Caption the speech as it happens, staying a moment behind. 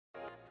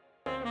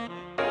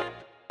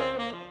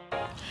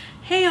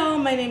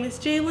my name is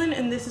Jaelynn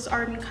and this is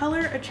Art in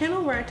Color, a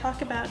channel where I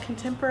talk about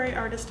contemporary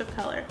artists of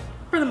color,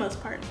 for the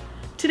most part.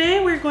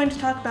 Today we're going to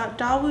talk about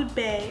Dawoud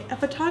Bey, a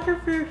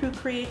photographer who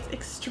creates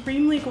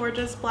extremely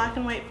gorgeous black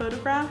and white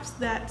photographs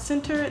that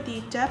center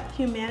the depth,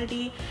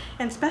 humanity,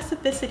 and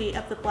specificity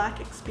of the Black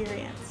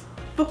experience.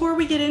 Before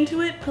we get into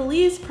it,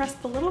 please press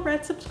the little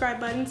red subscribe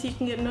button so you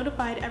can get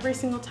notified every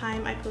single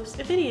time I post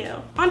a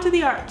video. On to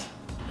the art!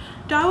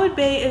 Dawoud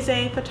Bey is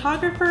a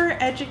photographer,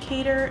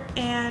 educator,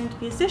 and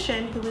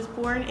musician who was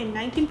born in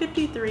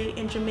 1953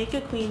 in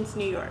Jamaica, Queens,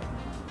 New York.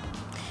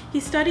 He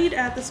studied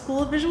at the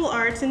School of Visual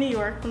Arts in New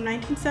York from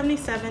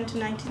 1977 to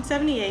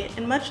 1978,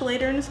 and much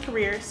later in his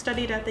career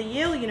studied at the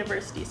Yale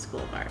University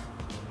School of Art.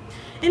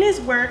 In his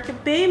work,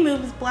 Bey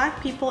moves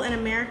Black people in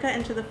America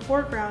into the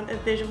foreground of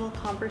visual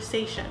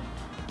conversation.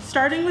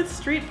 Starting with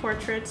street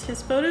portraits,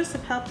 his photos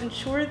have helped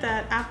ensure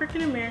that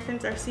African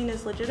Americans are seen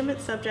as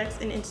legitimate subjects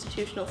in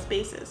institutional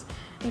spaces.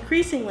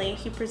 Increasingly,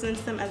 he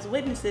presents them as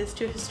witnesses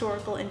to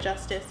historical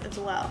injustice as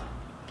well.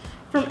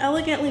 From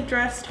elegantly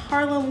dressed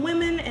Harlem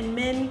women and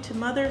men to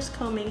mothers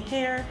combing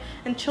hair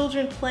and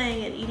children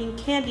playing and eating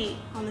candy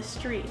on the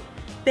street,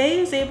 Bey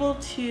is able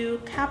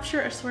to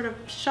capture a sort of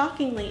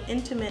shockingly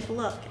intimate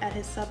look at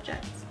his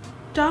subjects.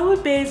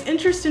 Dawoud Bey's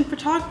interest in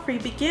photography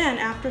began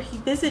after he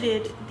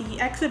visited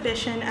the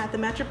exhibition at the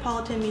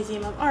Metropolitan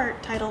Museum of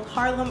Art titled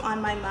Harlem on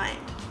My Mind.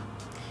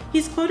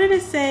 He's quoted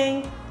as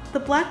saying, "The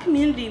Black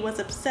community was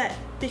upset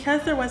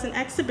because there was an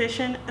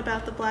exhibition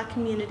about the Black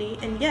community,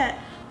 and yet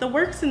the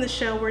works in the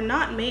show were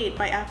not made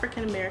by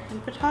African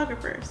American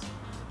photographers.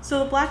 So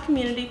the Black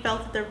community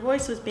felt that their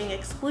voice was being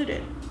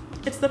excluded.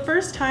 It's the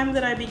first time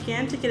that I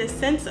began to get a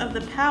sense of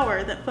the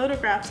power that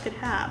photographs could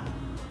have.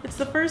 It's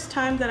the first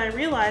time that I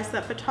realized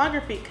that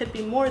photography could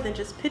be more than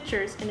just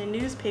pictures in a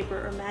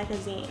newspaper or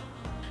magazine."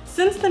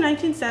 Since the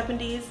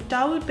 1970s,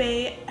 Dawoud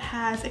Bey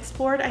has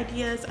explored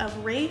ideas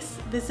of race,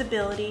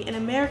 visibility, and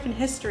American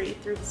history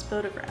through his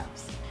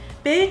photographs.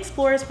 Bey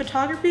explores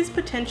photography's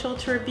potential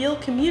to reveal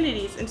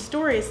communities and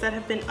stories that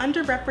have been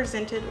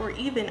underrepresented or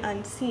even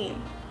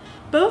unseen.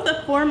 Both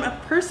a form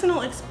of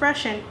personal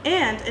expression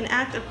and an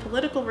act of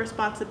political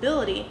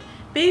responsibility,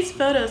 Bey's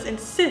photos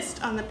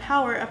insist on the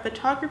power of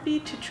photography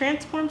to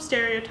transform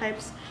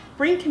stereotypes,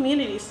 bring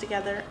communities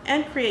together,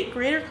 and create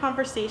greater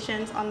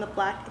conversations on the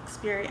Black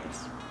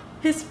experience.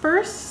 His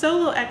first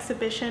solo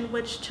exhibition,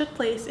 which took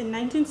place in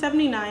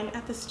 1979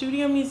 at the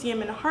Studio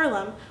Museum in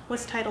Harlem,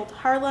 was titled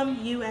Harlem,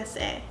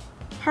 USA.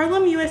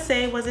 Harlem,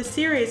 USA was a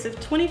series of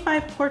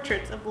 25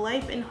 portraits of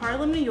life in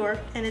Harlem, New York,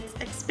 and its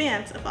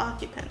expanse of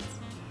occupants.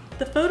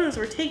 The photos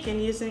were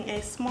taken using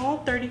a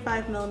small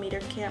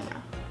 35mm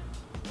camera.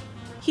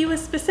 He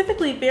was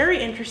specifically very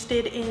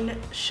interested in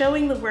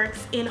showing the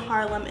works in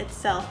Harlem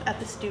itself at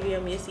the Studio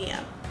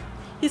Museum.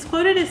 He's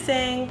quoted as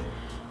saying,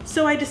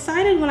 "So I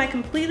decided when I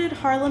completed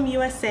Harlem,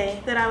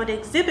 USA, that I would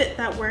exhibit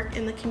that work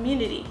in the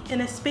community, in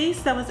a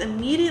space that was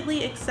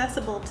immediately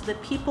accessible to the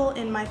people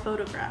in my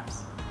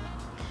photographs.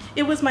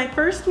 It was my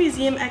first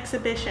museum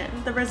exhibition,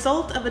 the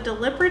result of a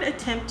deliberate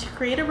attempt to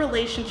create a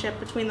relationship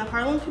between the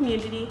Harlem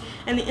community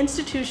and the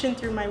institution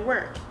through my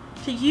work,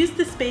 to use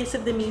the space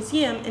of the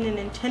museum in an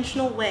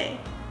intentional way,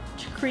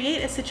 to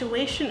create a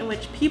situation in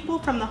which people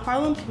from the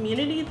Harlem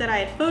community that I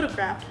had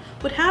photographed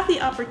would have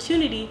the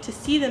opportunity to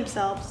see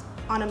themselves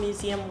on a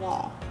museum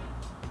wall."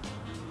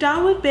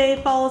 Dawoud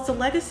Bey follows the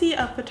legacy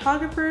of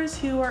photographers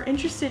who are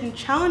interested in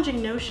challenging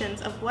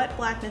notions of what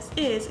Blackness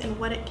is and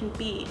what it can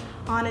be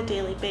on a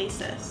daily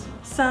basis.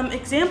 Some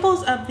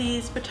examples of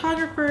these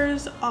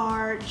photographers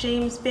are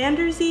James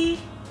Vanderzee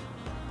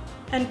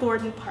and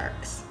Gordon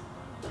Parks.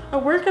 A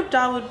work of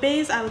Dawoud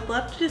Bey's I would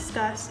love to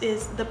discuss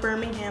is the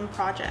Birmingham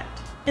Project.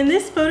 In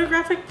this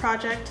photographic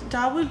project,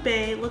 Dawoud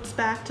Bey looks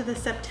back to the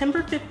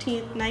September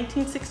 15,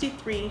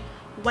 1963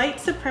 white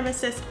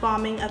supremacist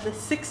bombing of the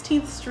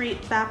 16th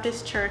Street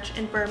Baptist Church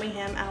in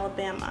Birmingham,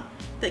 Alabama,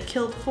 that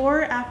killed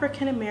 4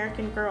 African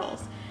American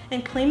girls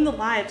and claimed the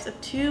lives of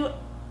 2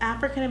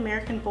 African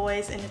American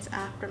boys in its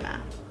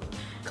aftermath.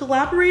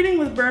 Collaborating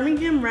with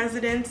Birmingham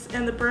residents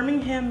and the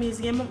Birmingham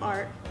Museum of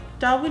Art,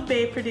 Dawoud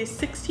Bey produced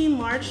 16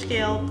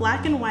 large-scale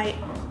black and white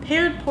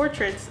paired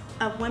portraits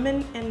of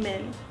women and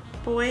men,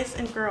 boys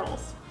and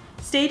girls,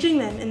 staging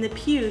them in the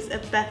pews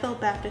of Bethel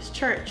Baptist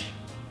Church.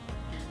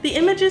 The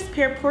images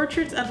pair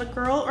portraits of a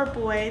girl or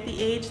boy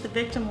the age the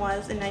victim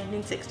was in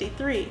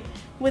 1963,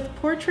 with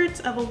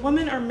portraits of a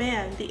woman or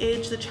man the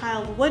age the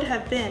child would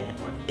have been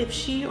if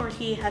she or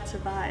he had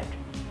survived.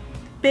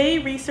 Bey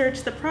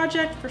researched the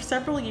project for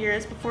several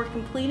years before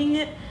completing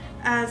it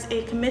as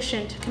a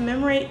commission to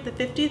commemorate the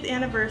 50th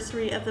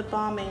anniversary of the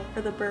bombing for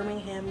the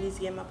Birmingham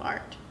Museum of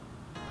Art.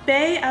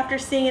 Bey, after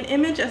seeing an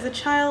image as a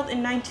child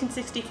in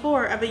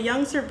 1964 of a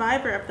young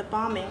survivor of the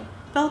bombing,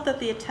 felt that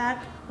the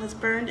attack was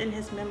burned in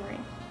his memory.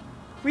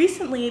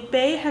 Recently,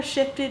 Bey has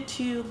shifted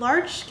to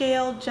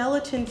large-scale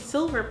gelatin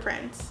silver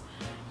prints,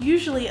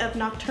 usually of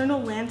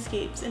nocturnal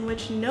landscapes in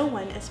which no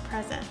one is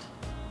present.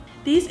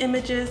 These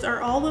images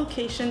are all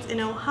locations in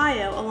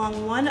Ohio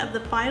along one of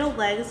the final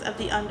legs of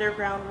the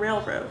Underground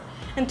Railroad,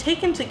 and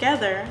taken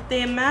together,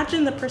 they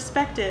imagine the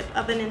perspective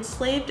of an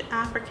enslaved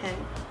African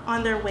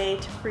on their way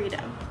to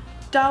freedom.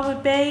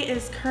 Dawoud Bey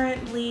is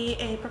currently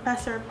a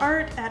professor of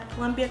art at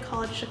Columbia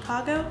College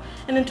Chicago,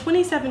 and in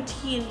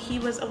 2017 he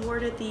was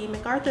awarded the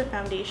MacArthur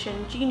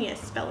Foundation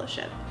Genius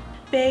Fellowship.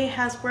 Bey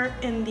has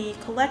worked in the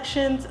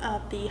collections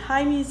of the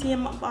High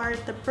Museum of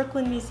Art, the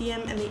Brooklyn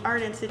Museum, and the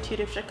Art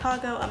Institute of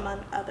Chicago, among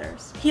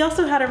others. He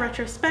also had a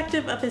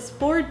retrospective of his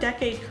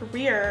 4-decade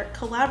career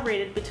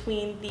collaborated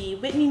between the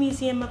Whitney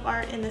Museum of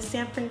Art and the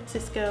San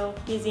Francisco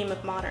Museum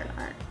of Modern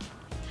Art.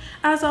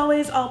 As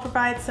always, I'll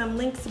provide some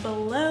links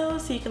below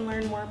so you can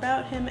learn more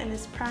about him and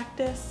his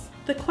practice.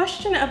 The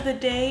question of the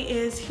day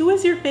is, who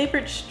is your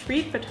favorite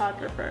street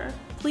photographer?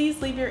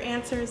 Please leave your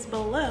answers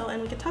below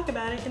and we can talk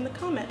about it in the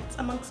comments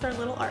amongst our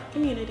little art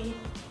community.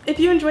 If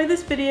you enjoyed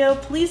this video,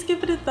 please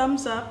give it a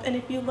thumbs up, and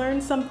if you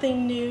learned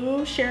something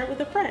new, share it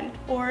with a friend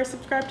or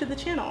subscribe to the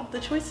channel. The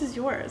choice is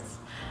yours.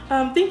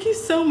 Thank you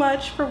so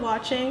much for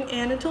watching,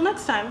 and until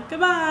next time,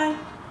 goodbye!